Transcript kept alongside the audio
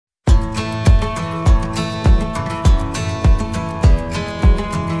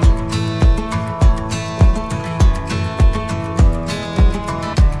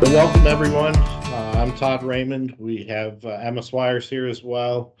Welcome, everyone. I'm Todd Raymond. We have Emma Swires here as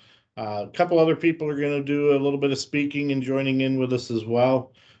well. A couple other people are going to do a little bit of speaking and joining in with us as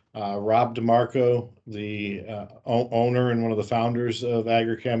well. Rob DeMarco, the owner and one of the founders of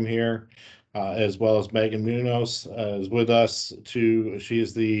Agrichem here, as well as Megan Munoz, is with us. She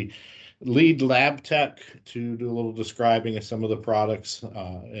is the lead lab tech to do a little describing of some of the products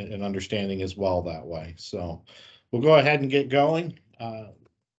and understanding as well that way. So we'll go ahead and get going.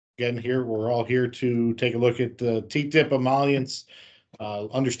 Again, here we're all here to take a look at the Teat Dip Emollients,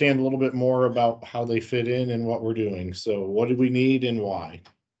 understand a little bit more about how they fit in and what we're doing. So what do we need and why?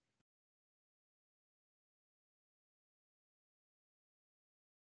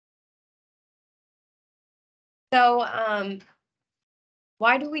 So,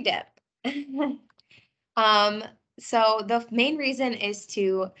 why do we dip? So the main reason is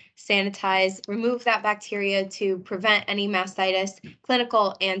to sanitize, remove that bacteria to prevent any mastitis,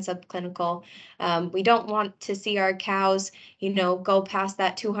 clinical and subclinical. We don't want to see our cows, go past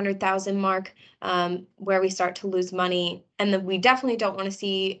that 200,000 mark, where we start to lose money. And then we definitely don't want to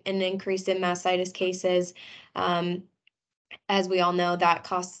see an increase in mastitis cases. As we all know, that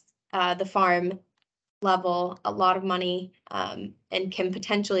costs the farm level a lot of money, and can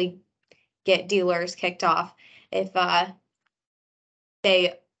potentially get dealers kicked off if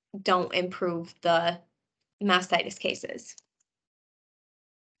they don't improve the mastitis cases.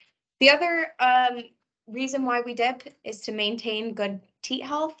 The other reason why we dip is to maintain good teat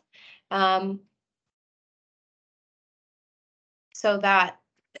health, so that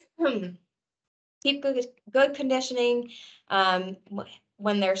keep good conditioning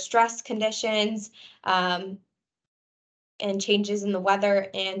when there's stress conditions and changes in the weather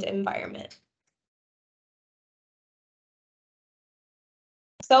and environment.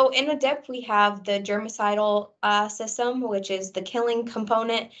 So in a dip, we have the germicidal system, which is the killing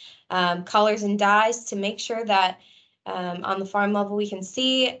component, colors and dyes to make sure that on the farm level we can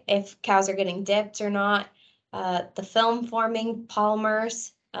see if cows are getting dipped or not. The film forming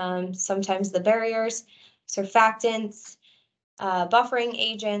polymers, sometimes the barriers, surfactants, buffering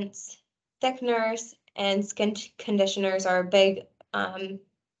agents, thickeners, and skin conditioners are a big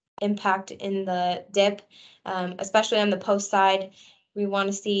impact in the dip, especially on the post side. We want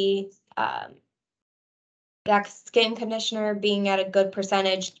to see that skin conditioner being at a good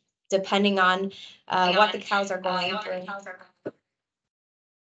percentage, depending on what the cows are going through.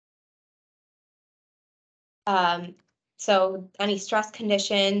 So any stress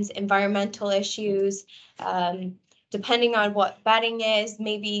conditions, environmental issues, depending on what bedding is,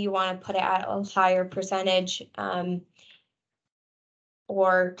 maybe you want to put it at a higher percentage,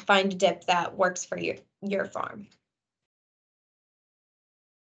 or find a dip that works for your farm.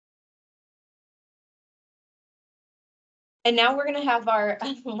 And now we're going to have our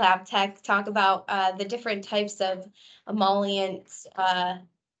lab tech talk about the different types of emollients,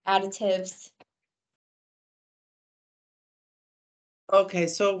 additives. Okay,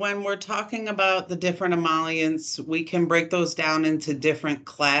 so when we're talking about the different emollients, we can break those down into different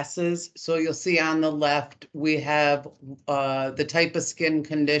classes. So you'll see on the left, we have the type of skin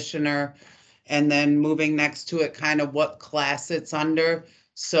conditioner, and then moving next to it, kind of what class it's under.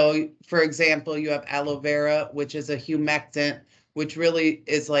 So for example, you have aloe vera, which is a humectant, which really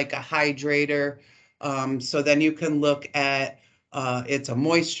is like a hydrator. So then you can look at, it's a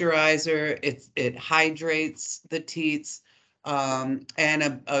moisturizer, it hydrates the teats. And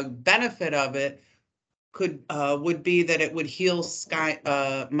a benefit of it would be that it would heal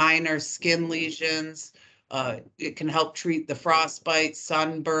minor skin lesions. It can help treat the frostbite,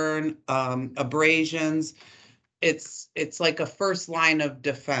 sunburn, abrasions. It's like a first line of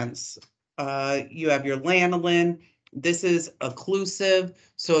defense. You have your lanolin. This is occlusive.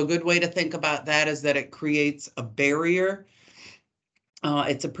 So a good way to think about that is that it creates a barrier.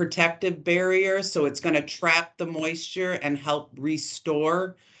 It's a protective barrier, so it's going to trap the moisture and help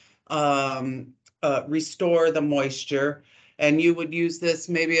restore the moisture. And you would use this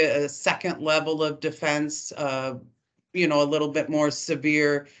maybe a second level of defense, a little bit more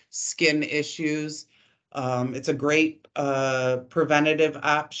severe skin issues. It's a great preventative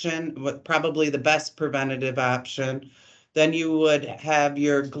option, but probably the best preventative option. Then you would have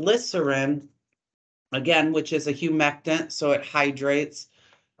your glycerin, again, which is a humectant, so it hydrates.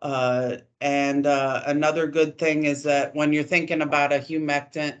 And another good thing is that when you're thinking about a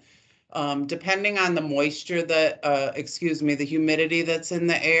humectant, depending on the moisture the humidity that's in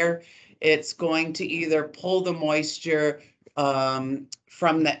the air, it's going to either pull the moisture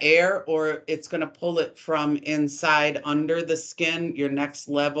from the air, or it's going to pull it from inside under the skin, your next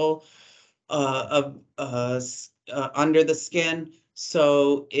level of under the skin.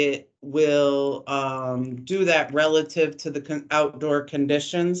 So it will do that relative to the outdoor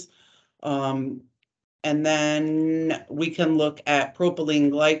conditions. And then we can look at propylene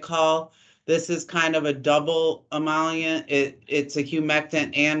glycol. This is kind of a double emollient. It's a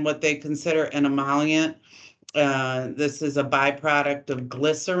humectant and what they consider an emollient. This is a byproduct of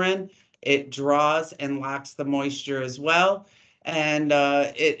glycerin. It draws and locks the moisture as well. And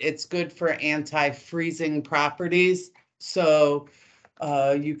it's good for anti-freezing properties. So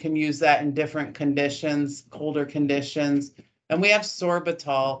you can use that in different conditions, colder conditions. And we have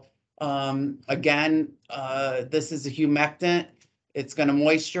sorbitol. Again, this is a humectant. It's going to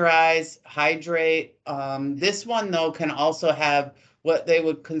moisturize, hydrate. This one, though, can also have what they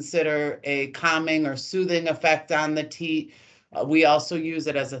would consider a calming or soothing effect on the teat. We also use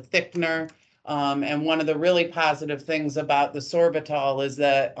it as a thickener. And one of the really positive things about the sorbitol is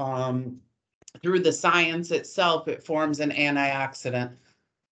that through the science itself, it forms an antioxidant.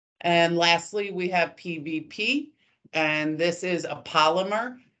 And lastly, we have PVP, and this is a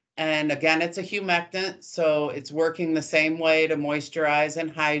polymer. And again, it's a humectant, so it's working the same way to moisturize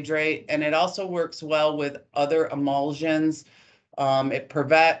and hydrate. And it also works well with other emulsions. It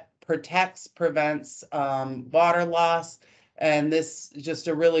prevents water loss. And this, just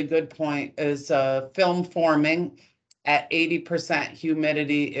a really good point, is film forming. At 80%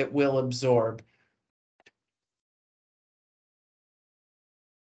 humidity, it will absorb.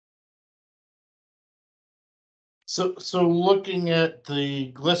 So looking at the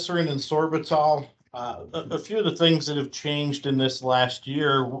glycerin and sorbitol, a few of the things that have changed in this last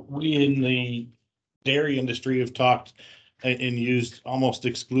year, we in the dairy industry have talked and used almost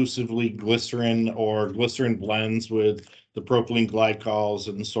exclusively glycerin or glycerin blends with the propylene glycols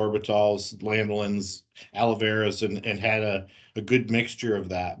and sorbitols, lanolins, aloe veras, and had a good mixture of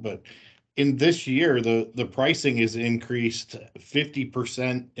that. But in this year, the pricing has increased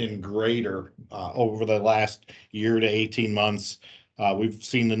 50% and greater over the last year to 18 months. We've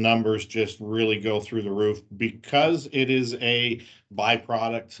seen the numbers just really go through the roof because it is a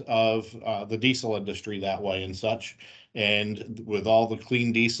byproduct of the diesel industry that way and such. And with all the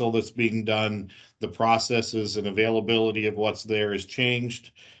clean diesel that's being done, the processes and availability of what's there has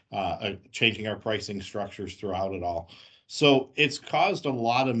changed, changing our pricing structures throughout it all. So it's caused a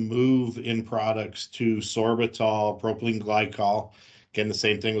lot of move in products to sorbitol, propylene glycol. Again, the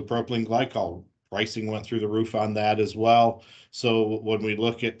same thing with propylene glycol. Pricing went through the roof on that as well. So when we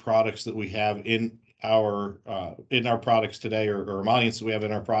look at products that we have in our products today, or emollients that we have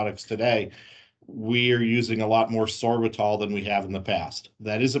in our products today, we are using a lot more sorbitol than we have in the past.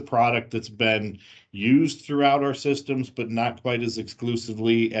 That is a product that's been used throughout our systems, but not quite as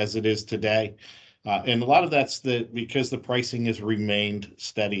exclusively as it is today. And a lot of that's because the pricing has remained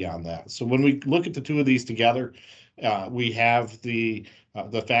steady on that. So when we look at the two of these together, we have the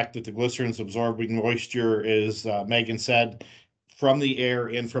fact that the glycerin's absorbing moisture, as Megan said, from the air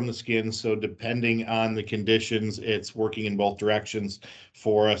and from the skin. So depending on the conditions, it's working in both directions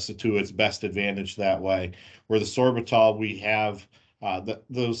for us to its best advantage that way. Where the sorbitol, we have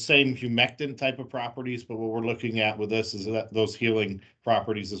those same humectant type of properties, but what we're looking at with this is those healing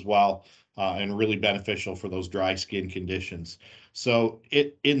properties as well. And really beneficial for those dry skin conditions. So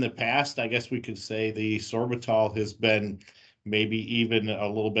in the past, I guess we could say the sorbitol has been maybe even a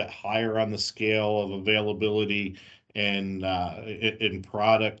little bit higher on the scale of availability and in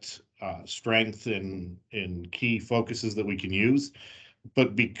product strength and in key focuses that we can use.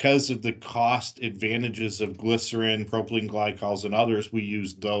 But because of the cost advantages of glycerin, propylene glycols, and others, we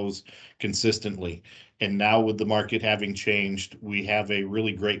use those consistently. And now with the market having changed, we have a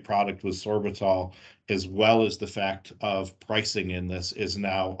really great product with sorbitol, as well as the fact of pricing in this is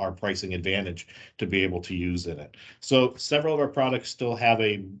now our pricing advantage to be able to use in it. So several of our products still have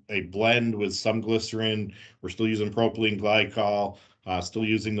a blend with some glycerin. We're still using propylene glycol, still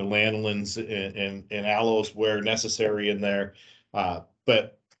using the lanolins and aloes where necessary in there.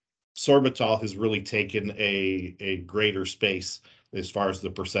 But sorbitol has really taken a greater space as far as the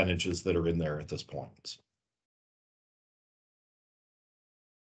percentages that are in there at this point.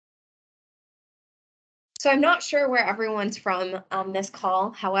 So I'm not sure where everyone's from on this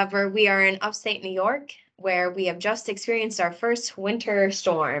call. However, we are in upstate New York, where we have just experienced our first winter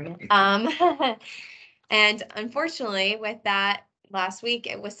storm. And unfortunately, with that, last week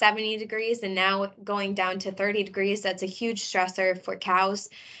it was 70 degrees and now going down to 30 degrees. That's a huge stressor for cows.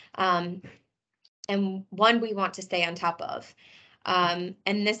 And one we want to stay on top of. And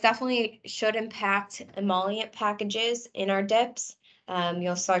this definitely should impact emollient packages in our dips.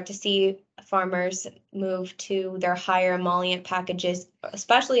 You'll start to see farmers move to their higher emollient packages,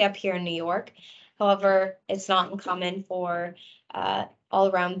 especially up here in New York. However, it's not uncommon for all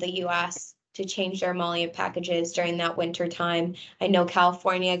around the US to change their emollient packages during that winter time. I know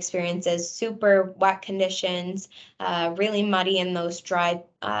California experiences super wet conditions, really muddy in those dry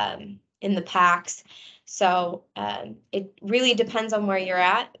in the packs. So it really depends on where you're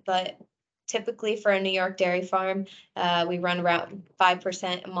at, but typically for a New York dairy farm, we run around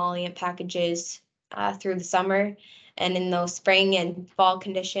 5% emollient packages through the summer. And in those spring and fall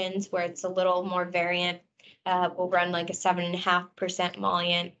conditions where it's a little more variant, we'll run like a 7.5%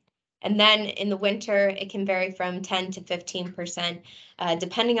 emollient. And then in the winter, it can vary from 10 to 15%,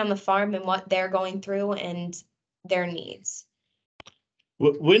 depending on the farm and what they're going through and their needs.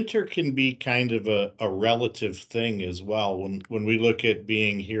 Winter can be kind of a relative thing as well. When we look at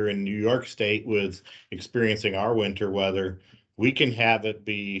being here in New York State with experiencing our winter weather, we can have it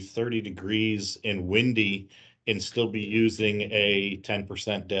be 30 degrees and windy and still be using a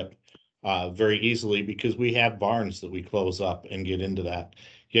 10% dip very easily because we have barns that we close up and get into that.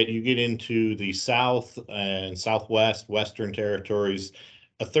 Yet you get into the South and Southwest, Western territories,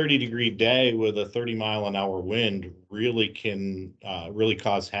 a 30-degree day with a 30-mile-an-hour wind really can really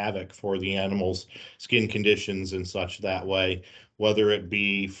cause havoc for the animals' skin conditions and such that way, whether it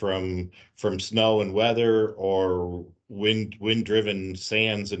be from snow and weather or wind-driven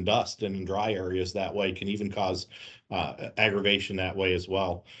sands and dust in dry areas that way can even cause aggravation that way as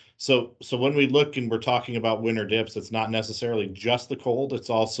well. So when we look and we're talking about winter dips, it's not necessarily just the cold, it's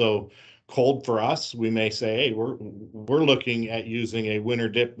also cold for us. We may say, hey, we're looking at using a winter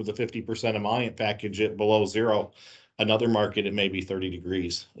dip with a 50% emollient package at below zero. Another market, it may be 30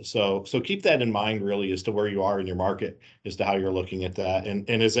 degrees. So keep that in mind really as to where you are in your market, as to how you're looking at that. And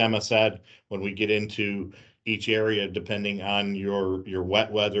as Emma said, when we get into each area, depending on your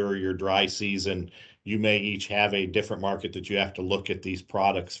wet weather or your dry season, you may each have a different market that you have to look at these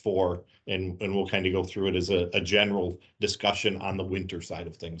products for, and we'll kind of go through it as a general discussion on the winter side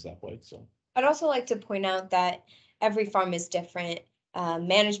of things that way. So I'd also like to point out that every farm is different.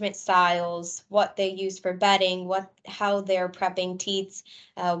 Management styles, what they use for bedding, how they're prepping teats,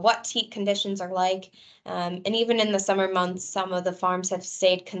 what teat conditions are like. And even in the summer months, some of the farms have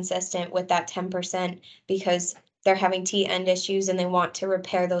stayed consistent with that 10% because they're having teat end issues and they want to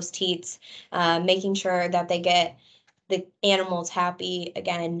repair those teats, making sure that they get the animals happy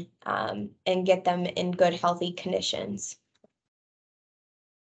again, and get them in good, healthy conditions.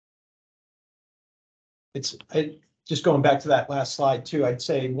 Just going back to that last slide too, I'd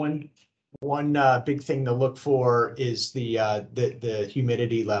say one big thing to look for is the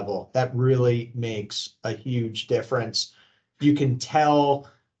humidity level. That really makes a huge difference. You can tell,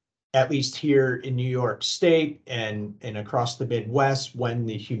 at least here in New York State and across the Midwest, when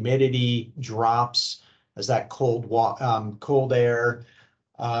the humidity drops as that cold air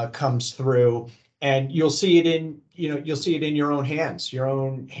comes through. And you'll see it in your own hands. Your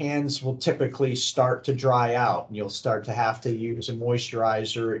own hands will typically start to dry out, and you'll start to have to use a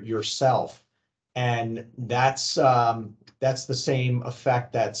moisturizer yourself. And that's the same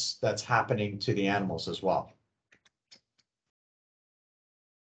effect that's happening to the animals as well.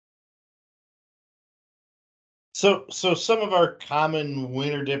 So some of our common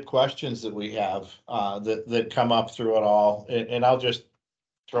winter dip questions that we have that come up through it all, and I'll just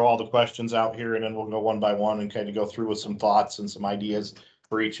throw all the questions out here and then we'll go one by one and kind of go through with some thoughts and some ideas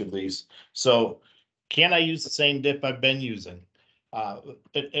for each of these. So can I use the same dip I've been using?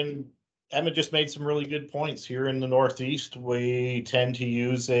 And Emma just made some really good points. Here in the Northeast, we tend to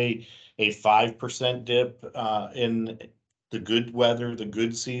use a 5% dip in the good weather, the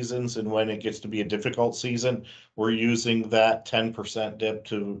good seasons, and when it gets to be a difficult season, we're using that 10% dip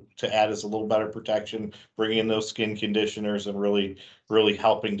to add as a little better protection, bring in those skin conditioners and really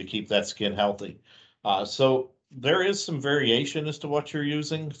helping to keep that skin healthy. So there is some variation as to what you're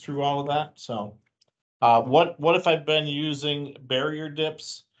using through all of that. So what if I've been using barrier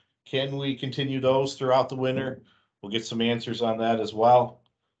dips? Can we continue those throughout the winter? We'll get some answers on that as well.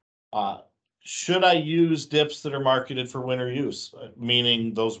 Should I use dips that are marketed for winter use,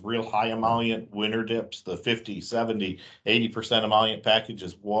 meaning those real high emollient winter dips, the 50, 70, 80% emollient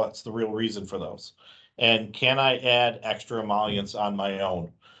packages? What's the real reason for those? And can I add extra emollients on my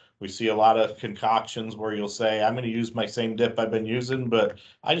own? We see a lot of concoctions where you'll say, I'm going to use my same dip I've been using, but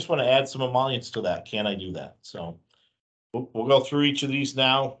I just want to add some emollients to that. Can I do that? So we'll go through each of these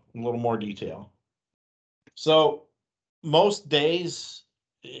now in a little more detail. So most days,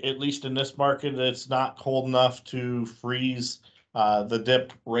 at least in this market, it's not cold enough to freeze the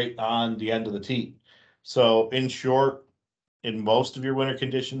dip right on the end of the teat. So in short, in most of your winter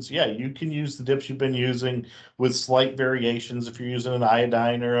conditions, yeah, you can use the dips you've been using with slight variations. If you're using an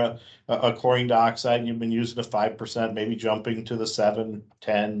iodine or a chlorine dioxide, and you've been using a 5%, maybe jumping to the 7,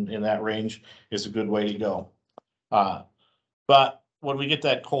 10 in that range is a good way to go. But when we get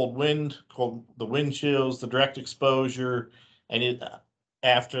that cold wind, the wind chills, the direct exposure, and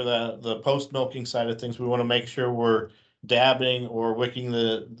after the post milking side of things, we want to make sure we're dabbing or wicking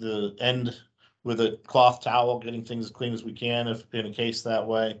the end with a cloth towel, getting things as clean as we can if in a case that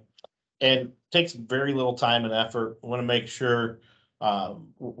way. And takes very little time and effort. We want to make sure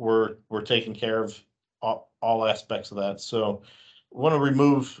we're taking care of all aspects of that. So we want to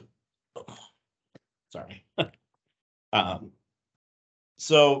remove. Sorry.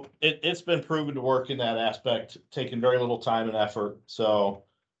 So it's been proven to work in that aspect, taking very little time and effort. So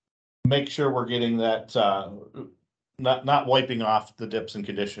make sure we're getting that, not wiping off the dips and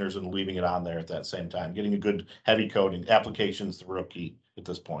conditioners and leaving it on there at that same time. Getting a good heavy coating. Application's the real key at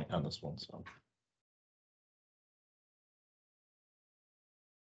this point on this one.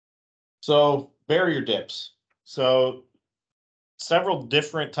 So barrier dips. So several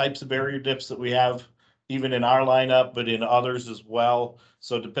different types of barrier dips that we have, even in our lineup, but in others as well.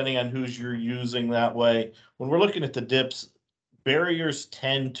 So depending on who's you're using that way, when we're looking at the dips, barriers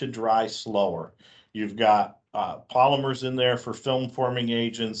tend to dry slower. You've got polymers in there for film forming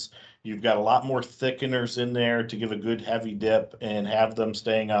agents. You've got a lot more thickeners in there to give a good heavy dip and have them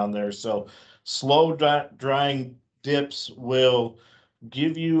staying on there. So slow drying dips will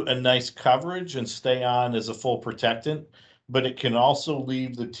give you a nice coverage and stay on as a full protectant, but it can also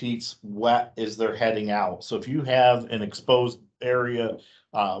leave the teats wet as they're heading out. So if you have an exposed area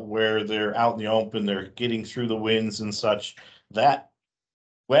where they're out in the open, they're getting through the winds and such, that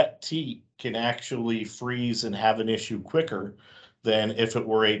wet teat can actually freeze and have an issue quicker than if it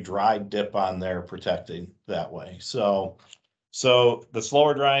were a dry dip on there protecting that way. So the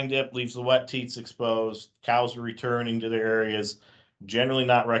slower drying dip leaves the wet teats exposed. Cows are returning to their areas. Generally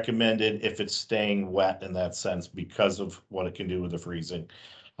not recommended if it's staying wet in that sense because of what it can do with the freezing.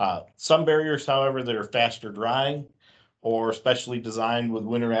 Some barriers, however, that are faster drying or specially designed with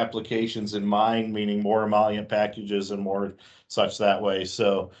winter applications in mind, meaning more emollient packages and more such that way.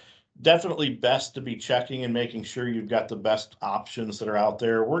 So definitely best to be checking and making sure you've got the best options that are out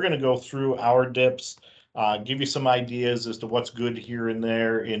there. We're going to go through our dips, give you some ideas as to what's good here and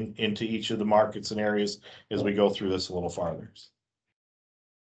there into each of the markets and areas as we go through this a little farther.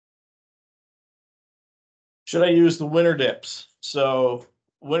 Should I use the winter dips? So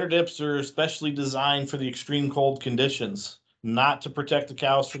winter dips are especially designed for the extreme cold conditions, not to protect the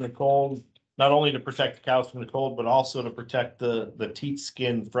cows from the cold, not only to protect the cows from the cold, but also to protect the teat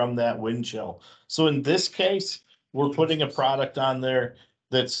skin from that wind chill. So in this case, we're putting a product on there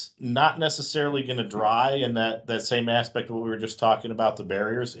that's not necessarily going to dry in that same aspect of what we were just talking about, the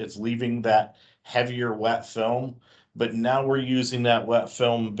barriers. It's leaving that heavier wet film, but now we're using that wet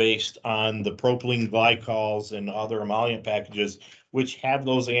film based on the propylene glycols and other emollient packages, which have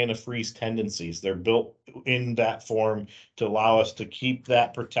those antifreeze tendencies. They're built in that form to allow us to keep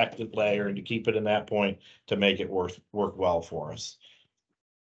that protected layer and to keep it in that point to make it work well for us.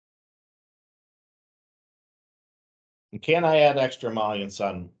 And can I add extra emollients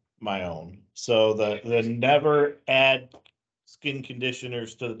on my own? So the never add skin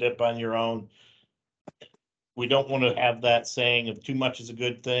conditioners to the dip on your own. We don't want to have that saying of too much is a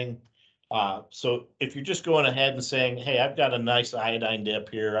good thing. So if you're just going ahead and saying, hey, I've got a nice iodine dip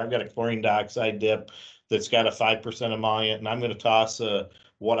here, I've got a chlorine dioxide dip that's got a 5% emollient, and I'm going to toss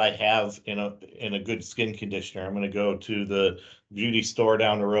what I have in a good skin conditioner. I'm going to go to the beauty store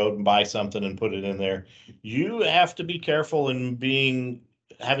down the road and buy something and put it in there. You have to be careful in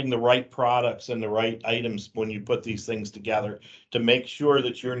having the right products and the right items when you put these things together to make sure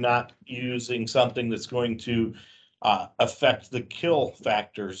that you're not using something that's going to affect the kill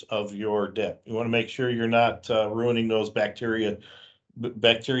factors of your dip. You want to make sure you're not ruining those bacteria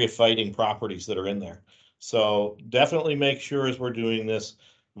fighting properties that are in there. So definitely make sure as we're doing this.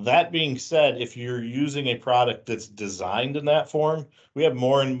 That being said, if you're using a product that's designed in that form, we have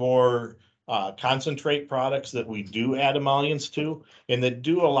more and more concentrate products that we do add emollients to, and that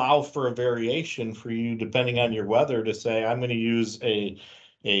do allow for a variation for you depending on your weather to say, I'm going to use a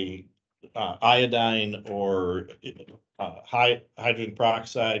iodine or hydrogen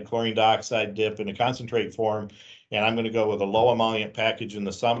peroxide, chlorine dioxide dip in a concentrate form, and I'm going to go with a low emollient package in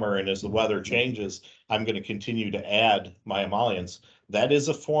the summer. And as the weather changes, I'm going to continue to add my emollients. That is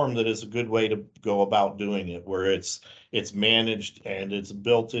a form that is a good way to go about doing it, where it's managed and it's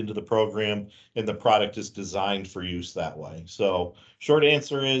built into the program and the product is designed for use that way. So short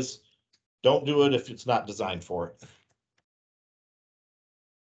answer is don't do it if it's not designed for it.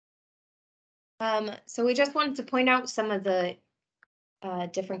 So we just wanted to point out some of the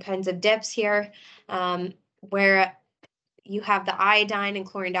different kinds of dips here, where you have the iodine and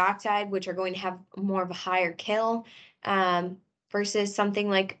chlorine dioxide, which are going to have more of a higher kill, versus something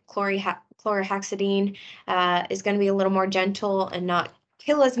like chlorhexidine is going to be a little more gentle and not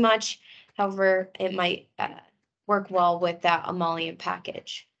kill as much. However, it might work well with that emollient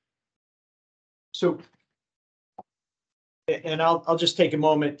package. So, and I'll just take a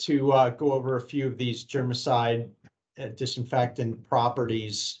moment to go over a few of these germicide disinfectant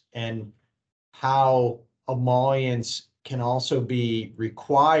properties and how emollients can also be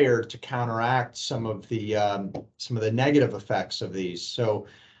required to counteract some of the negative effects of these. So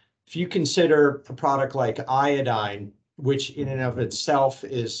if you consider a product like iodine, which in and of itself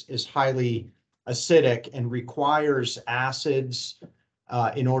is highly acidic and requires acids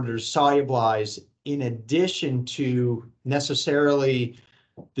in order to solubilize, in addition to necessarily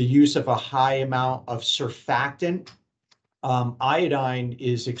the use of a high amount of surfactant, iodine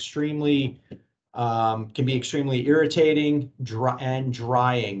is can be extremely irritating,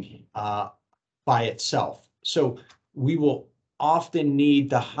 drying by itself. So we will often need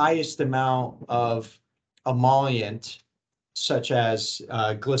the highest amount of emollient, such as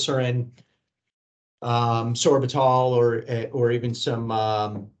glycerin, sorbitol, or even some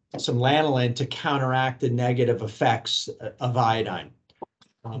lanolin to counteract the negative effects of iodine.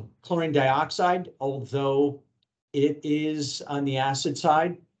 Chlorine dioxide, although it is on the acid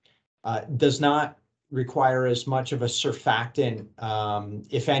side, does not require as much of a surfactant,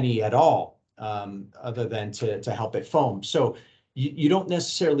 if any at all, other than to help it foam. So you don't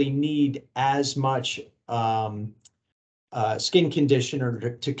necessarily need as much skin conditioner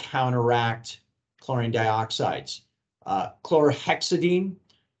to counteract chlorine dioxides. Chlorhexidine,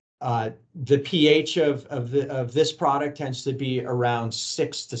 the pH of this product tends to be around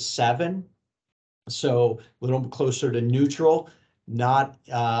 6 to 7, so a little closer to neutral. Not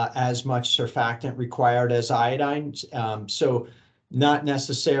as much surfactant required as iodine, so not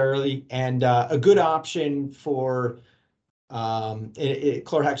necessarily. And a good option for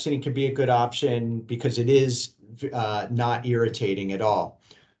chlorhexidine can be a good option because it is not irritating at all.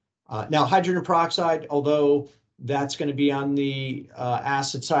 Now, hydrogen peroxide, although that's going to be on the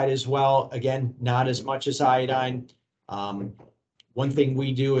acid side as well, again, not as much as iodine. One thing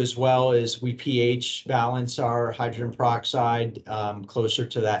we do as well is we pH balance our hydrogen peroxide closer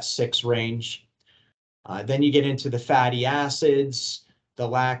to that 6 range. Then you get into the fatty acids, the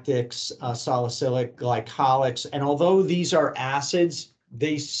lactics, salicylic, glycolics, and although these are acids,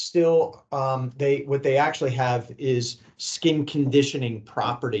 they still what they actually have is skin conditioning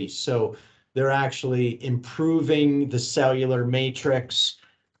properties. So they're actually improving the cellular matrix,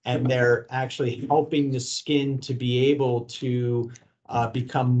 and they're actually helping the skin to be able to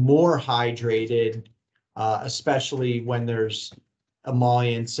become more hydrated, especially when there's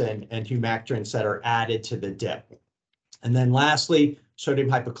emollients and humectants that are added to the dip. And then lastly, sodium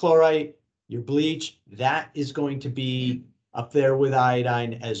hypochlorite, your bleach, that is going to be up there with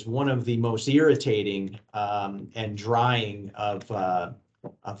iodine as one of the most irritating and drying of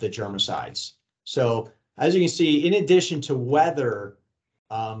the germicides. So as you can see, in addition to weather,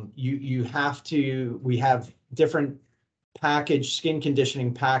 we have different skin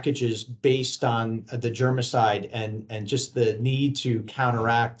conditioning packages based on the germicide and just the need to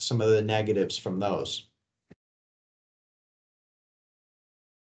counteract some of the negatives from those.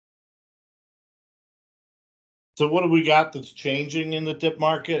 So what do we got that's changing in the dip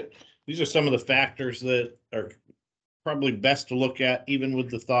market? These are some of the factors that are probably best to look at, even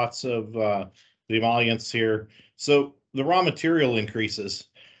with the thoughts of the emollients here. So the raw material increases.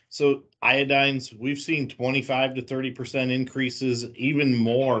 So iodines, we've seen 25 to 30% increases, even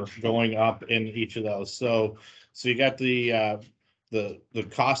more going up in each of those. So you got the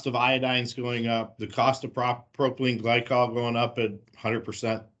cost of iodines going up, the cost of propylene glycol going up at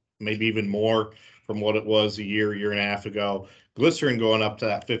 100%, maybe even more from what it was a year and a half ago. Glycerin going up to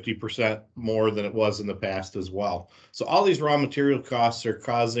that 50% more than it was in the past as well. So all these raw material costs are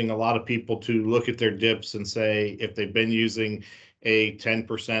causing a lot of people to look at their dips and say, if they've been using a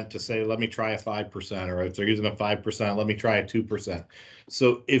 10%, to say, let me try a 5%, or if they're using a 5%, let me try a 2%.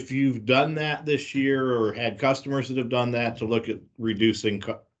 So if you've done that this year or had customers that have done that to look at reducing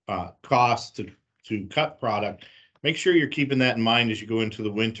costs to cut product, make sure you're keeping that in mind as you go into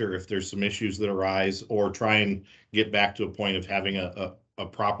the winter if there's some issues that arise, or try and get back to a point of having a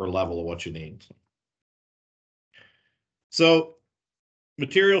proper level of what you need. So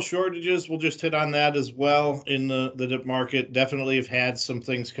material shortages, we'll just hit on that as well in the dip market. Definitely have had some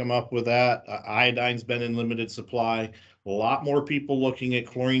things come up with that. Iodine's been in limited supply. a lot more people looking at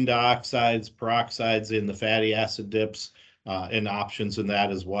chlorine dioxides, peroxides in the fatty acid dips, and options in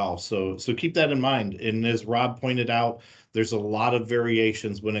that as well. So keep that in mind. And as Rob pointed out, there's a lot of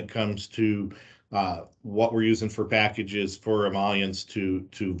variations when it comes to what we're using for packages for emollients to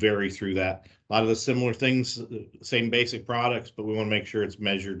vary through that. A lot of the similar things, same basic products, but we want to make sure it's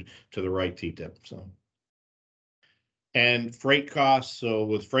measured to the right teat dip. So. And freight costs, so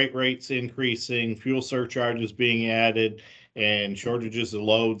with freight rates increasing, fuel surcharges being added, and shortages of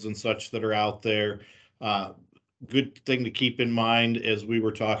loads and such that are out there, good thing to keep in mind as we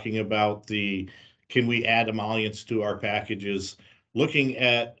were talking about can we add emollients to our packages, looking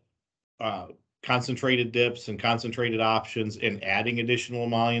at concentrated dips and concentrated options and adding additional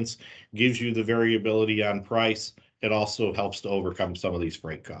emollients gives you the variability on price. It also helps to overcome some of these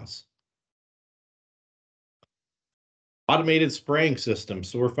freight costs. Automated spraying systems.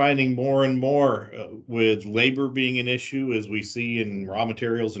 So we're finding more and more with labor being an issue, as we see in raw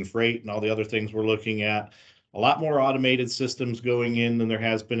materials and freight and all the other things we're looking at. A lot more automated systems going in than there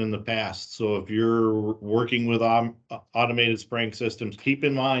has been in the past. So if you're working with automated spraying systems, keep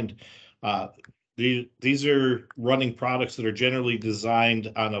in mind these are running products that are generally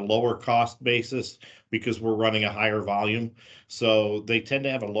designed on a lower cost basis because we're running a higher volume. So they tend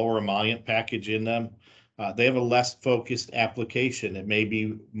to have a lower emollient package in them. They have a less focused application. It may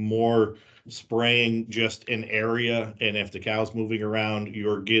be more spraying just an area, and if the cow's moving around,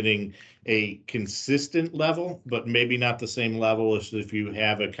 you're getting a consistent level, but maybe not the same level as if you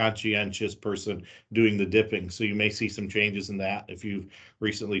have a conscientious person doing the dipping. So you may see some changes in that if you've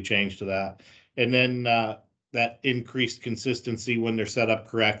recently changed to that. And then that increased consistency when they're set up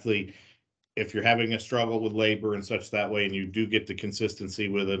correctly. If you're having a struggle with labor and such that way, and you do get the consistency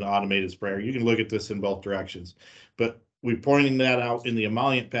with an automated sprayer, you can look at this in both directions. But we're pointing that out in the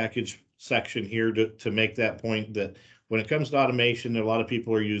emollient package section here to make that point that when it comes to automation, a lot of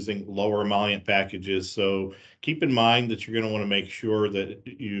people are using lower emollient packages. So keep in mind that you're going to want to make sure that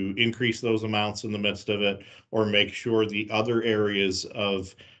you increase those amounts in the midst of it, or make sure the other areas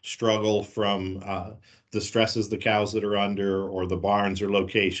of struggle from the stresses the cows that are under, or the barns or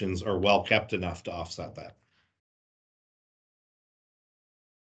locations, are well kept enough to offset that.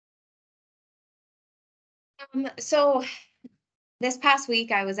 So this past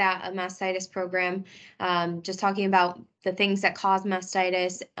week, I was at a mastitis program, just talking about the things that cause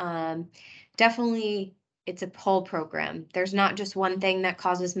mastitis. Definitely, it's a whole program. There's not just one thing that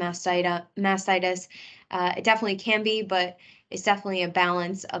causes mastitis. It definitely can be, but it's definitely a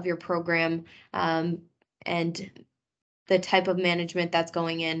balance of your program and the type of management that's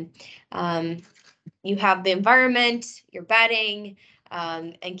going in. You have the environment, your bedding,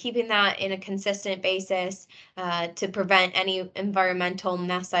 and keeping that in a consistent basis to prevent any environmental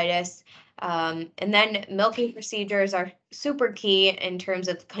mastitis. And then milking procedures are super key in terms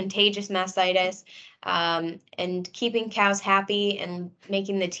of contagious mastitis, and keeping cows happy and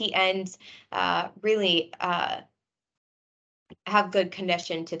making the teat ends really have good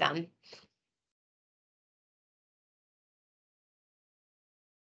condition to them.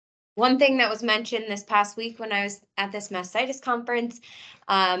 One thing that was mentioned this past week when I was at this mastitis conference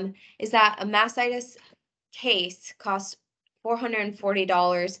is that a mastitis case costs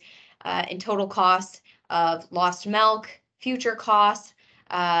 $440 in total cost of lost milk, future costs,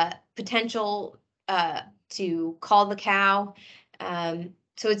 potential to call the cow.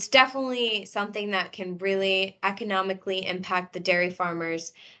 So it's definitely something that can really economically impact the dairy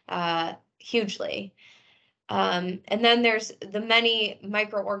farmers hugely. And then there's the many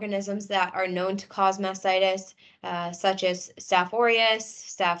microorganisms that are known to cause mastitis, such as Staph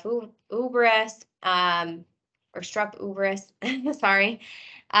aureus, Staph uberis, or Strep uberis, sorry,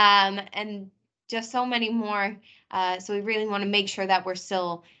 and just so many more. So we really want to make sure that we're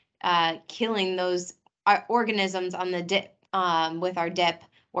still killing those organisms on the dip with our dip,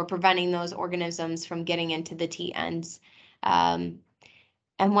 or preventing those organisms from getting into the teat ends. And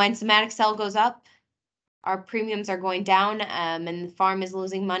when somatic cell goes up, our premiums are going down, and the farm is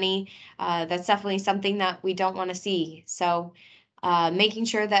losing money. That's definitely something that we don't want to see. So making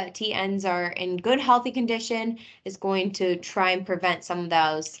sure that teat ends are in good, healthy condition is going to try and prevent some of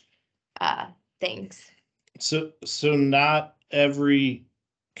those things. So not every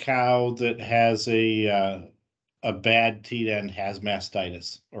cow that has a bad teat end has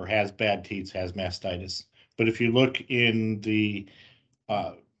mastitis, or has bad teats has mastitis. But if you look in the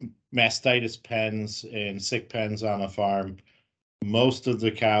mastitis pens and sick pens on a farm, most of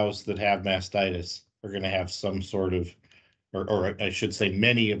the cows that have mastitis are going to have some sort of, or I should say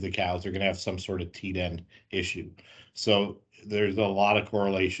many of the cows are going to have some sort of teat end issue. So there's a lot of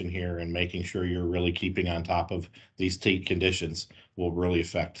correlation here, and making sure you're really keeping on top of these teat conditions will really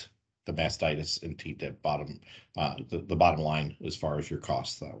affect the mastitis and teat dip bottom, the bottom line as far as your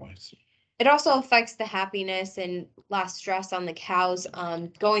costs that way. So. It also affects the happiness and less stress on the cows.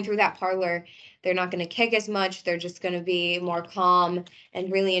 Going through that parlor, they're not going to kick as much. They're just going to be more calm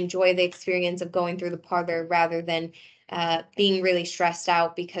and really enjoy the experience of going through the parlor rather than being really stressed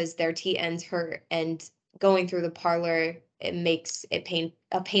out because their teat ends hurt. And going through the parlor, it makes it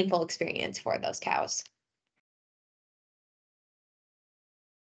a painful experience for those cows.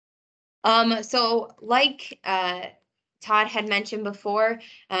 So like Todd had mentioned before,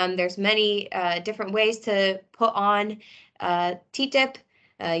 there's many different ways to put on teat dip.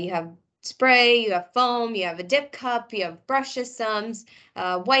 You have spray, you have foam, you have a dip cup, you have brush systems,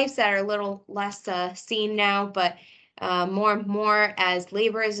 wipes that are a little less seen now, but more and more as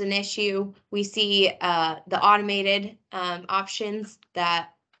labor is an issue, we see the automated options that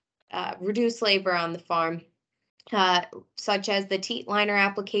reduce labor on the farm. Such as the teat liner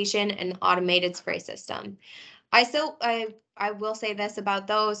application and automated spray system. I will say this about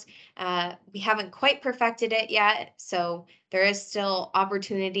those. We haven't quite perfected it yet, so there is still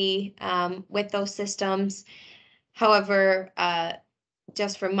opportunity with those systems. However,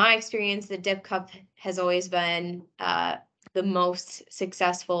 just from my experience, the dip cup has always been the most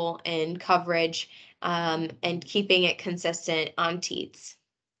successful in coverage and keeping it consistent on teats.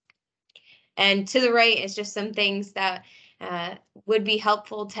 And to the right is just some things that would be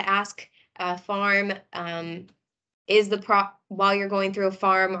helpful to ask a farm. Is the while you're going through a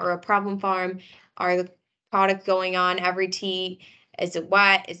farm or a problem farm, are the product going on every teat? Is it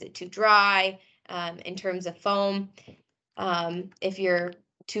wet? Is it too dry? In terms of foam, if you're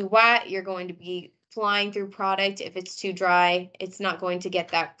too wet, you're going to be flying through product. If it's too dry, it's not going to get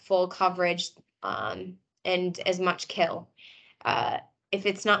that full coverage and as much kill. If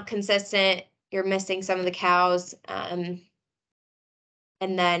it's not consistent, you're missing some of the cows, and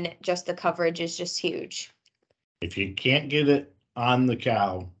then just the coverage is just huge. If you can't get it on the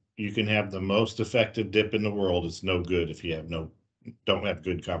cow, you can have the most effective dip in the world. It's no good if you don't have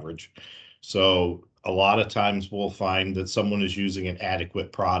good coverage. So a lot of times we'll find that someone is using an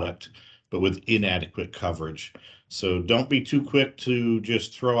adequate product, but with inadequate coverage. So don't be too quick to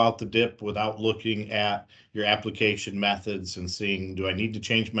just throw out the dip without looking at your application methods and seeing, do I need to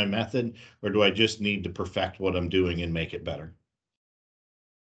change my method, or do I just need to perfect what I'm doing and make it better?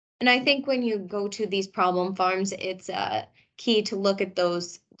 And I think when you go to these problem farms, it's key to look at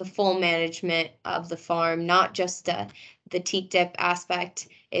the full management of the farm, not just the teat dip aspect.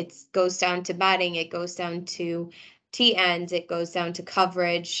 It goes down to bedding, it goes down to teat ends, it goes down to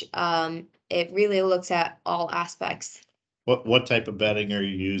coverage. It really looks at all aspects. What type of bedding are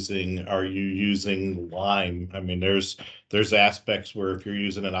you using? Are you using lime? I mean, there's aspects where if you're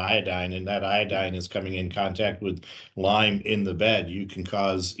using an iodine and that iodine is coming in contact with lime in the bed, you can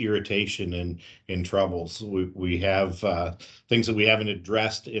cause irritation and troubles. We have things that we haven't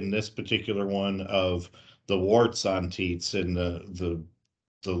addressed in this particular one of the warts on teats and the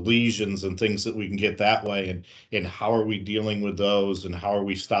lesions and things that we can get that way, and how are we dealing with those, and how are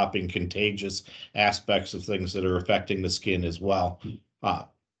we stopping contagious aspects of things that are affecting the skin as well.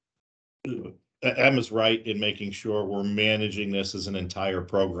 Emma's right in making sure we're managing this as an entire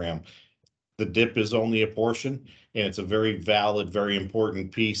program. The dip is only a portion, and it's a very valid, very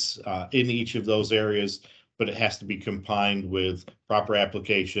important piece in each of those areas, but it has to be combined with proper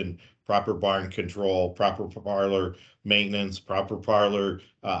application, proper barn control, proper parlor maintenance, proper parlor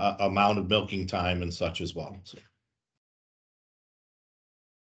amount of milking time and such as well.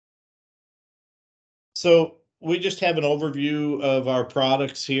 So we just have an overview of our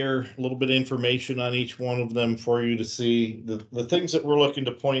products here, a little bit of information on each one of them for you to see. The things that we're looking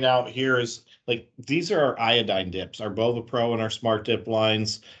to point out here is, like, these are our iodine dips, our Bova Pro and our Smart Dip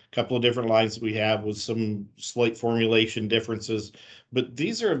lines, a couple of different lines that we have with some slight formulation differences, but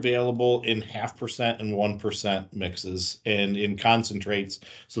these are available in 0.5% and 1% mixes and in concentrates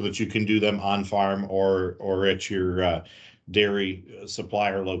so that you can do them on farm or at your dairy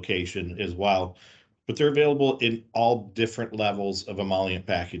supplier location as well. But they're available in all different levels of emollient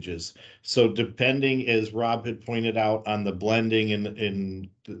packages. So depending, as Rob had pointed out, on the blending and in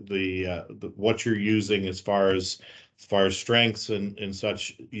the what you're using as far as strengths and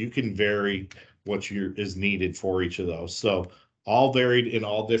such, you can vary what is needed for each of those. So all varied in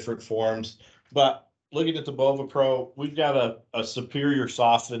all different forms. But looking at the Bova Pro, we've got a superior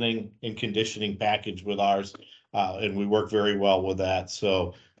softening and conditioning package with ours, and we work very well with that.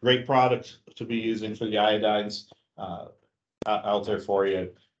 So great product to be using for the iodines out there for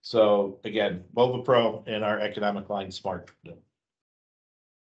you. So again, Bova Pro and our economic line Smart.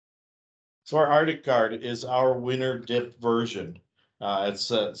 So our Arctic Guard is our winter dip version.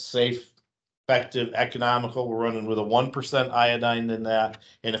 It's a safe, effective, economical. We're running with a 1% iodine in that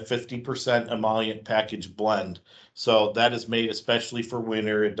and a 50% emollient package blend. So that is made especially for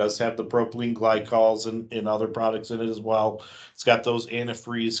winter. It does have the propylene glycols and other products in it as well. It's got those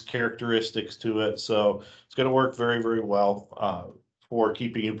antifreeze characteristics to it. So it's going to work very, very well for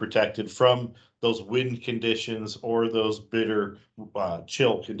keeping you protected from those wind conditions or those bitter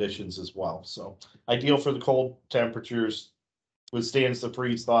chill conditions as well. So ideal for the cold temperatures, withstands the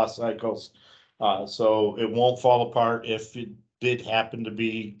freeze thaw cycles. So it won't fall apart if it did happen to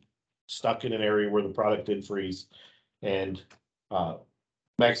be stuck in an area where the product did freeze, and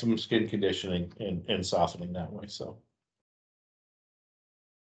maximum skin conditioning and softening that way. So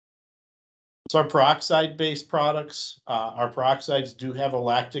it's our peroxide-based products. Our peroxides do have a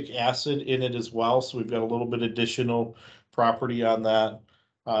lactic acid in it as well, so we've got a little bit additional property on that.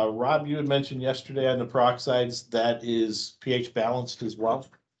 Rob, you had mentioned yesterday on the peroxides that is pH balanced as well.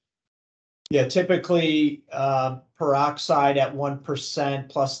 Yeah, typically peroxide at 1%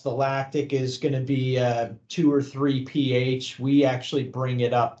 plus the lactic is going to be 2 or 3 pH. We actually bring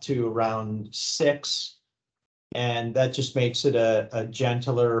it up to around 6, and that just makes it a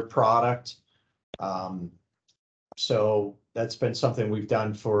gentler product. So that's been something we've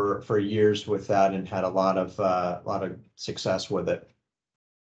done for years with that and had a lot of success with it.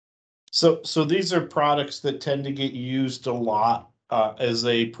 So these are products that tend to get used a lot as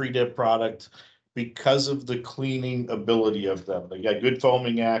a pre-dip product because of the cleaning ability of them. They got good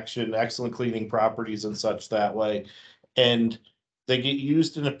foaming action, excellent cleaning properties and such that way. And they get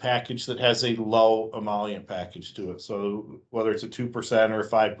used in a package that has a low emollient package to it. So whether it's a 2% or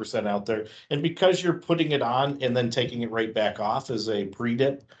 5% out there, and because you're putting it on and then taking it right back off as a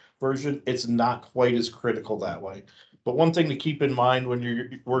pre-dip version, it's not quite as critical that way. But one thing to keep in mind when you're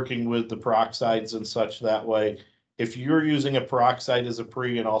working with the peroxides and such that way, if you're using a peroxide as a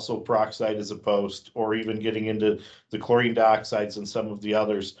pre and also peroxide as a post, or even getting into the chlorine dioxides and some of the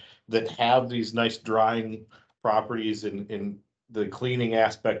others that have these nice drying properties in the cleaning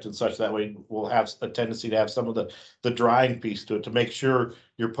aspect and such, that way will have a tendency to have some of the drying piece to it to make sure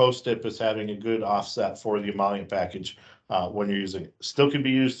your post dip is having a good offset for the emollient package when you're using it. Still can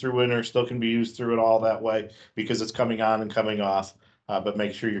be used through winter, still can be used through it all that way because it's coming on and coming off, but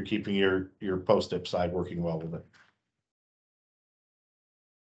make sure you're keeping your post dip side working well with it.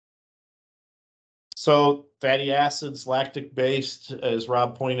 So fatty acids, lactic based, as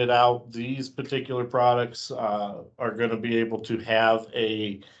Rob pointed out, these particular products are going to be able to have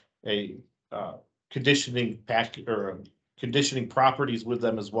a conditioning pack or conditioning properties with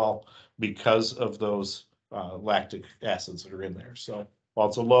them as well because of those lactic acids that are in there. So while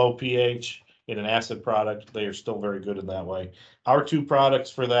it's a low pH in an acid product, they are still very good in that way. Our two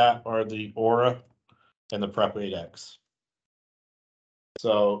products for that are the Aura and the Prep 8X.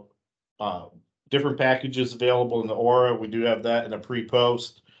 So different packages available in the Aura. We do have that in a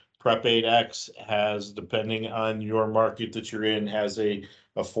pre-post. Prep 8X has, depending on your market that you're in, has a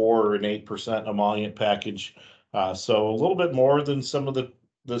 4 or an 8% emollient package. So a little bit more than some of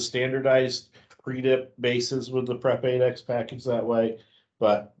the standardized pre-dip bases with the Prep 8X package that way,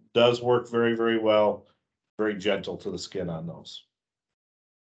 but does work very, very well. Very gentle to the skin on those.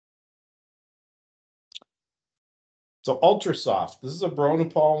 So Ultra Soft, this is a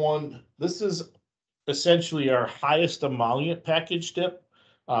Bronopol one. This is essentially our highest emollient package dip.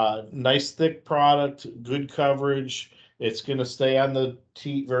 Nice thick product, good coverage. It's going to stay on the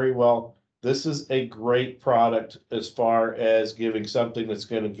teat very well. This is a great product as far as giving something that's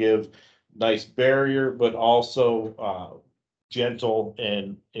going to give nice barrier, but also gentle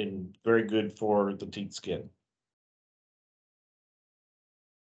and very good for the teat skin.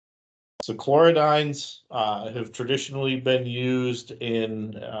 So chlorodynes have traditionally been used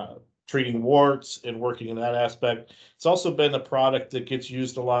in treating warts and working in that aspect. It's also been a product that gets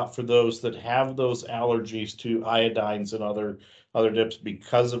used a lot for those that have those allergies to iodines and other dips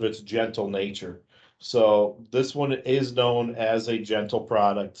because of its gentle nature. So this one is known as a gentle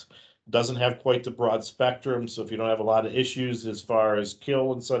product. Doesn't have quite the broad spectrum, so if you don't have a lot of issues as far as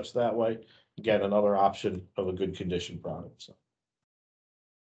kill and such that way, again, another option of a good condition product. So.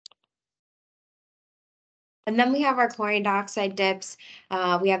 And then we have our chlorine dioxide dips.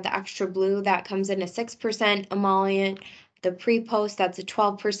 We have the extra blue that comes in a 6% emollient. The pre-post, that's a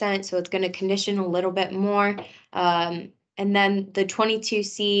 12%, so it's going to condition a little bit more. And then the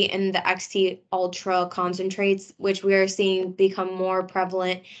 22C and the XT Ultra concentrates, which we are seeing become more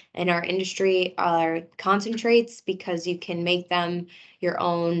prevalent in our industry, are concentrates because you can make them your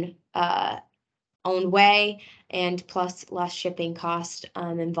own way, and plus less shipping cost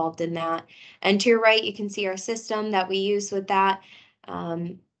involved in that. And to your right, you can see our system that we use with that.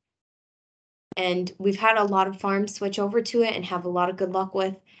 And we've had a lot of farms switch over to it and have a lot of good luck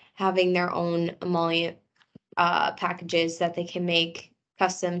with having their own emollient packages that they can make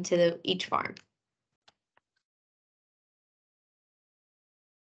custom to each farm.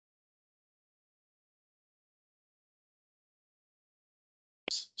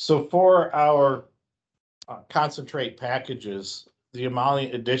 So for our concentrate packages, the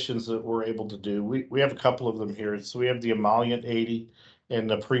emollient additions that we're able to do, we have a couple of them here. So we have the emollient 80 and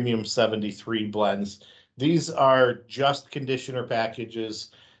the premium 73 blends. These are just conditioner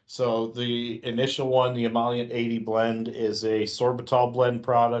packages. So the initial one, the emollient 80 blend, is a sorbitol blend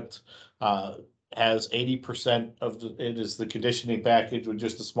product. Has 80% of it is the conditioning package with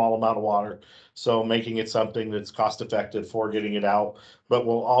just a small amount of water. So making it something that's cost effective for getting it out, but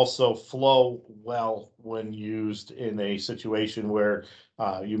will also flow well when used in a situation where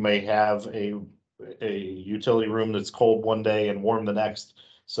you may have a utility room that's cold one day and warm the next.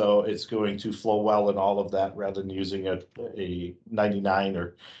 So it's going to flow well in all of that rather than using a 99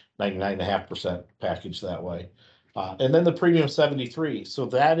 or 99.5% package that way. And then the premium 73. So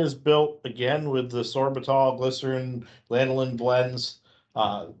that is built again with the sorbitol, glycerin, lanolin blends.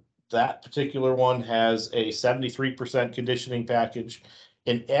 That particular one has a 73% conditioning package.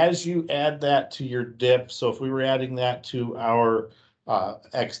 And as you add that to your dip, so if we were adding that to our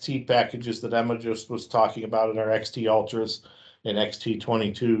XT packages that Emma just was talking about in our XT Ultras and XT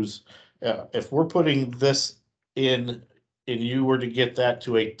 22s, if we're putting this in and you were to get that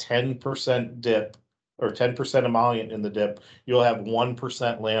to a 10% dip or 10% emollient in the dip, you'll have 1%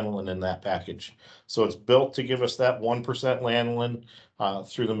 lanolin in that package. So it's built to give us that 1% lanolin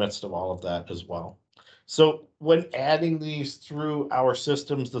through the midst of all of that as well. So when adding these through our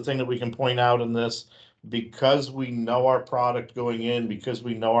systems, the thing that we can point out in this, because we know our product going in, because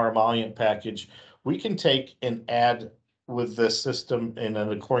we know our emollient package, we can take and add with this system in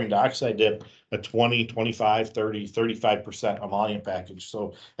an chlorine dioxide dip a 20, 25, 30, 35% emollient package.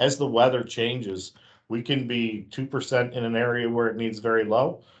 So as the weather changes, we can be 2% in an area where it needs very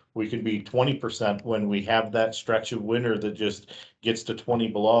low. We can be 20% when we have that stretch of winter that just gets to 20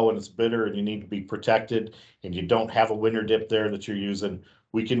 below and it's bitter and you need to be protected and you don't have a winter dip there that you're using.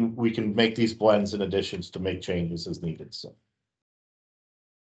 We can make these blends and additions to make changes as needed.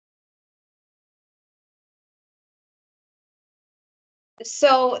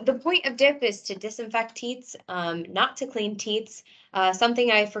 So the point of dip is to disinfect teats, not to clean teats.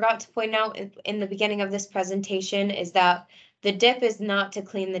 Something I forgot to point out in the beginning of this presentation is that the dip is not to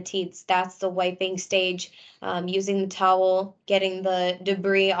clean the teats. That's the wiping stage, using the towel, getting the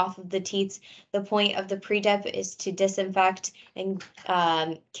debris off of the teats. The point of the pre-dip is to disinfect and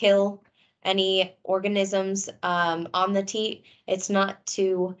kill any organisms on the teat. It's not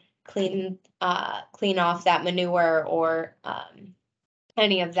to clean off that manure or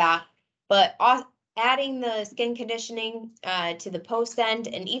any of that, but adding the skin conditioning to the post end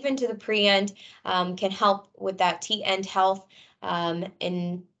and even to the pre end can help with that teat end health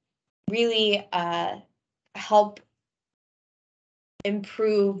and really help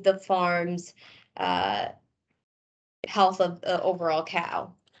improve the farm's health of the overall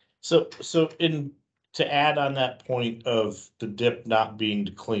cow. So to add on that point of the dip not being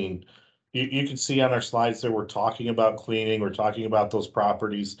clean, you can see on our slides there we're talking about cleaning, we're talking about those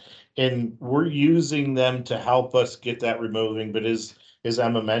properties, and we're using them to help us get that removing. But as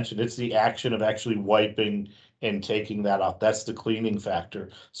Emma mentioned, it's the action of actually wiping and taking that off. That's the cleaning factor.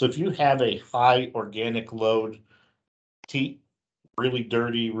 So if you have a high organic load teat, really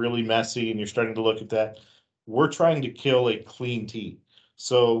dirty, really messy, and you're starting to look at that, we're trying to kill a clean teat.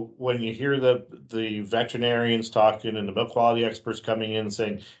 So when you hear the veterinarians talking and the milk quality experts coming in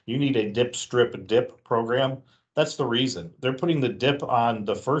saying you need a dip strip dip program, that's the reason. They're putting the dip on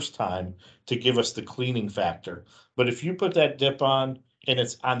the first time to give us the cleaning factor. But if you put that dip on and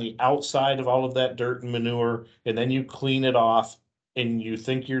it's on the outside of all of that dirt and manure, and then you clean it off and you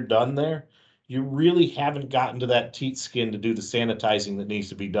think you're done there, you really haven't gotten to that teat skin to do the sanitizing that needs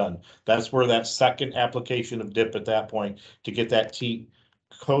to be done. That's where that second application of dip at that point to get that teat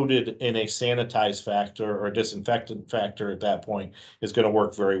coated in a sanitized factor or a disinfectant factor at that point is going to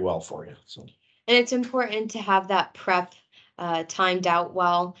work very well for you. So, and it's important to have that prep timed out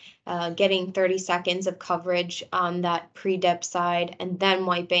well, getting 30 seconds of coverage on that pre-dip side and then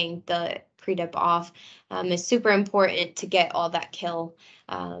wiping the pre-dip off is super important to get all that kill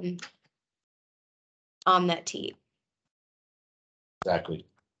on that teat. Exactly.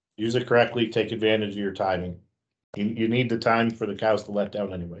 Use it correctly, take advantage of your timing. You need the time for the cows to let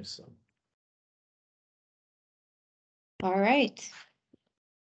down anyway, so. All right.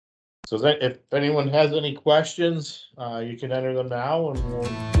 So if anyone has any questions, you can enter them now and we'll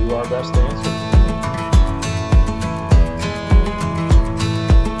do our best to answer.